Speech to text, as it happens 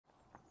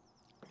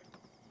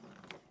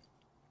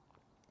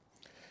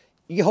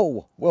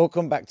Yo,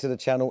 welcome back to the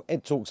channel.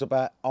 Ed Talks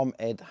About. I'm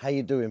Ed. How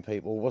you doing,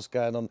 people? What's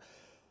going on?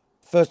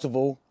 First of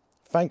all,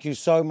 thank you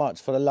so much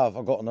for the love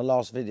I got on the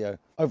last video.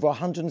 Over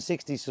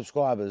 160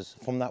 subscribers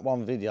from that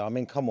one video. I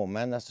mean, come on,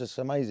 man, that's just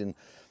amazing.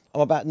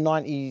 I'm about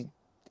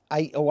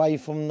 98 away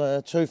from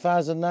the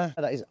 2,000 now.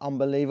 That is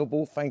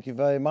unbelievable. Thank you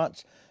very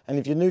much. And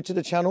if you're new to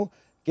the channel,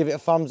 give it a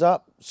thumbs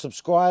up,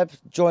 subscribe,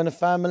 join the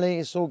family.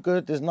 It's all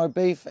good. There's no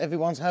beef.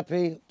 Everyone's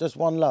happy. Just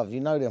one love. You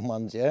know them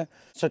ones, yeah?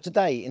 So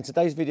today, in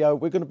today's video,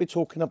 we're going to be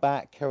talking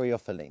about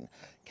caryophyllene.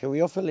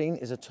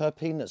 Caryophyllene is a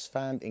terpene that's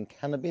found in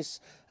cannabis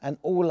and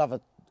all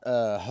other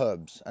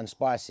herbs and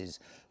spices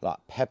like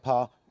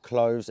pepper,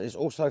 cloves. It's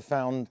also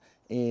found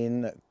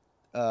in,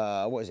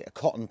 a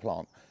cotton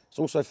plant. It's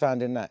also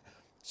found in that.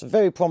 It's a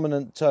very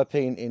prominent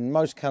terpene in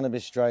most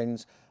cannabis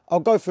strains. I'll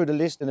go through the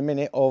list in a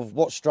minute of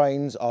what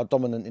strains are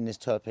dominant in this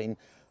terpene.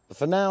 But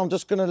for now, I'm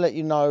just going to let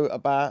you know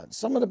about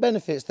some of the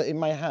benefits that it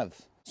may have.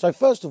 So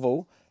first of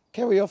all,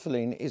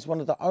 caryophyllene is one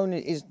of the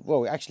only, is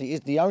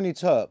the only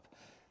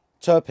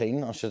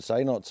terpene, I should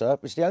say, not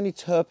terp. It's the only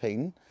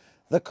terpene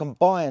that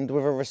combined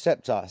with a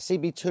receptor,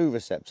 CB2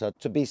 receptor,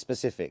 to be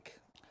specific.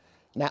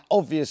 Now,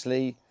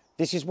 obviously,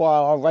 this is why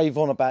I rave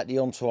on about the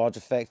entourage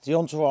effect. The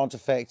entourage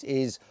effect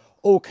is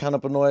all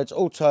cannabinoids,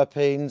 all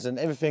terpenes and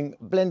everything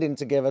blending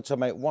together to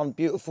make one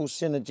beautiful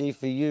synergy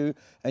for you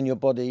and your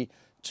body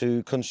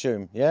to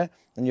consume, yeah?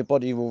 And your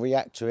body will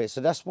react to it.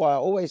 So that's why I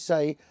always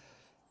say,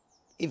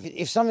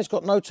 if something's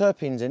got no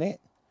terpenes in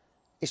it,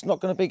 it's not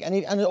going to be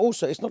any, and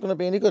also it's not going to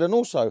be any good. And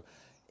also,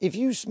 if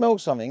you smell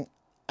something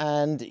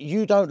and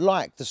you don't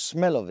like the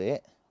smell of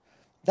it,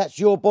 that's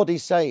your body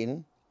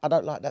saying, I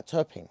don't like that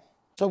terpene.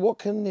 So what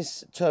can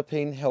this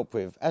terpene help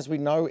with? As we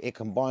know, it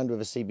combined with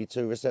a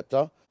CB2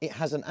 receptor. It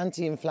has an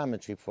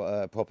anti-inflammatory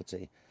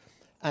property,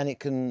 and it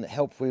can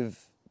help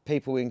with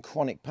people in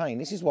chronic pain.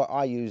 This is why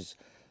I use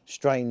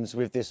strains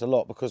with this a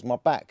lot, because my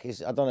back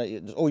is, I don't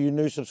know, all you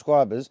new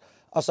subscribers,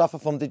 I suffer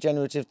from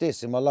degenerative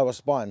discs in my lower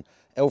spine,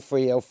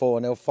 L3, L4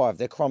 and L5,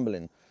 they're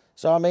crumbling.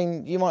 So I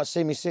mean, you might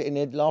see me sitting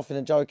here laughing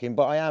and joking,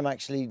 but I am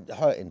actually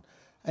hurting,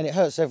 and it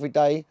hurts every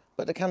day,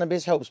 but the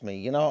cannabis helps me,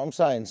 you know what I'm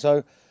saying?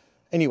 So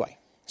anyway.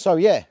 So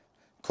yeah,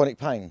 chronic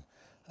pain,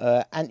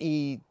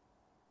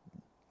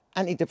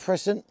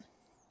 antidepressant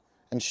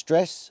and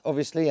stress,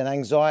 obviously, and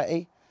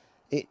anxiety.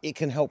 It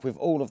can help with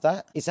all of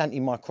that. It's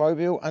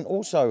antimicrobial, and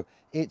also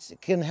it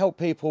can help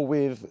people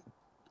with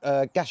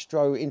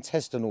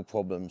gastrointestinal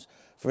problems.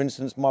 For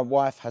instance, my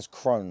wife has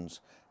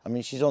Crohn's. I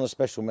mean, she's on a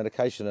special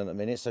medication at the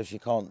minute, so she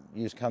can't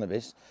use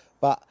cannabis.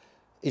 But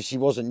if she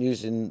wasn't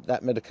using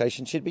that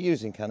medication, she'd be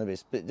using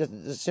cannabis. But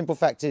the simple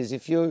fact is,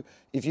 if you've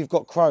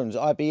got Crohn's,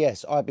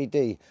 IBS,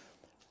 IBD,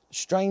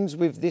 strains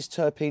with this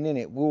terpene in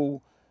it will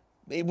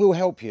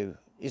help you.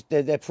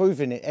 They're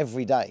proving it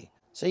every day.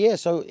 So yeah,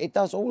 so it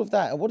does all of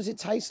that. And what does it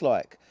taste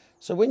like?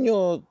 So when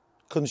you're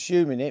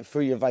consuming it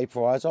through your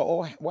vaporizer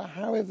or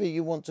however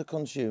you want to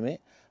consume it,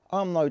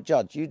 I'm no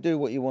judge. You do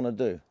what you want to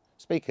do.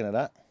 Speaking of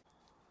that,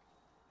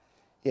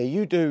 yeah,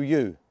 you do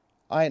you.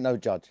 I ain't no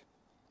judge.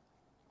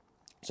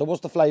 So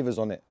what's the flavours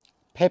on it?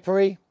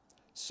 Peppery,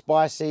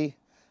 spicy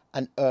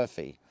and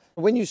earthy.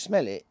 When you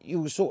smell it,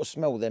 you sort of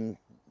smell them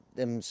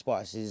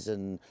spices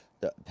and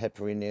the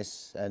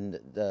pepperiness and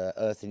the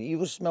earthiness. You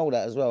will smell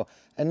that as well.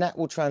 And that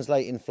will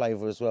translate in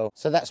flavour as well.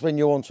 So that's when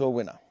you're onto a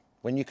winner,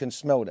 when you can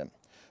smell them.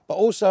 But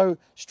also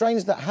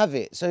strains that have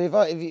it. So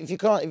if you're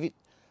going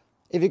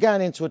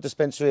into a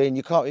dispensary and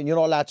you're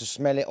not allowed to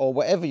smell it, or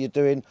whatever you're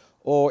doing,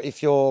 or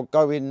if you're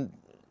ordering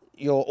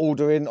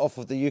off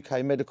of the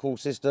UK medical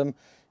system,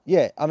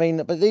 yeah, I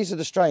mean, but these are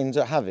the strains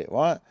that have it,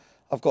 right?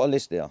 I've got a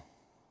list here.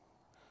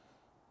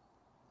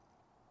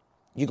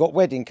 You got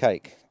wedding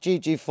cake,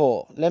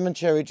 GG4, lemon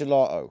cherry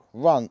gelato,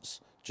 runts,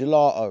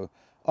 gelato,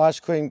 ice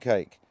cream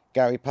cake,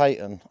 Gary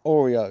Payton,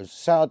 Oreos,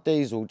 sour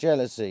diesel,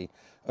 jealousy,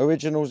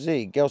 original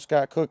Z, Girl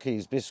Scout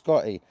cookies,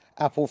 biscotti,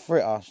 apple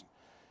fritter,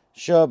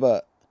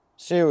 sherbet,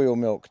 cereal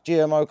milk,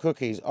 GMO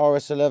cookies,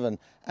 RS11,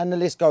 and the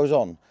list goes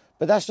on.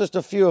 But that's just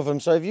a few of them.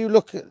 So if you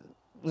look at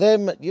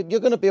them, you're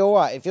going to be all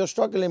right. If you're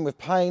struggling with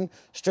pain,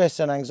 stress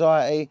and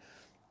anxiety,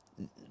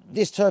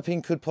 this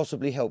terpene could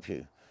possibly help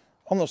you.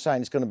 I'm not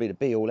saying it's going to be the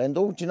be all end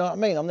all. Do you know what I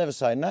mean? I'm never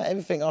saying that.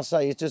 Everything I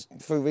say is just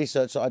through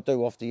research that I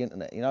do off the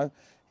internet, you know.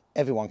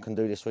 Everyone can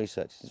do this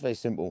research. It's very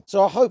simple.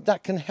 So I hope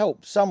that can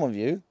help some of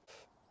you.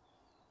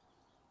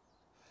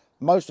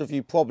 Most of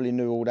you probably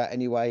knew all that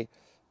anyway.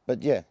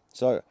 But yeah,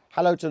 so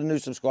hello to the new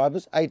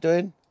subscribers. How you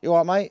doing? You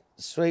all right, mate?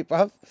 Sweet,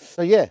 bruv.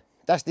 So yeah,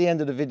 that's the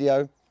end of the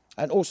video.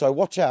 And also,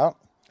 watch out.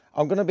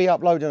 I'm going to be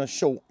uploading a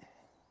short.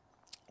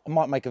 I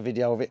might make a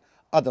video of it.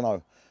 I don't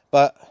know.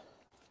 But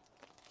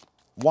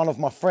one of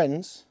my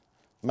friends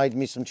made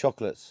me some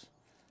chocolates.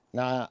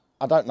 Now,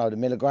 I don't know the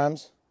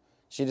milligrams.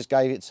 She just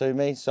gave it to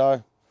me.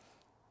 So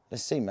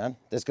let's see, man.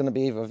 There's going to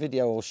be either a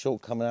video or a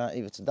short coming out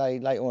either today,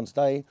 later on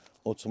today,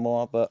 or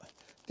tomorrow. But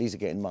these are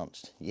getting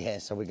munched. Yeah,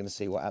 so we're going to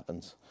see what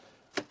happens.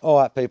 All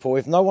right, people.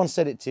 If no one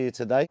said it to you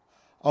today,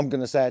 I'm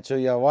going to say it to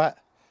you, all right?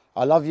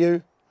 I love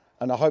you,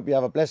 and I hope you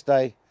have a blessed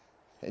day.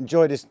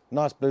 Enjoy this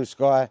nice blue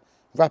sky.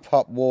 wrap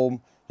up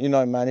warm. You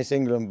know, man, it's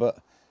England, but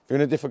if you're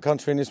in a different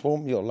country and it's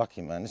warm, you're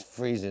lucky, man. It's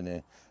freezing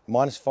here.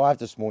 -5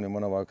 this morning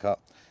when I woke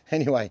up.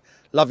 Anyway,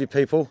 love you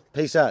people.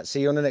 Peace out.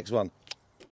 See you on the next one.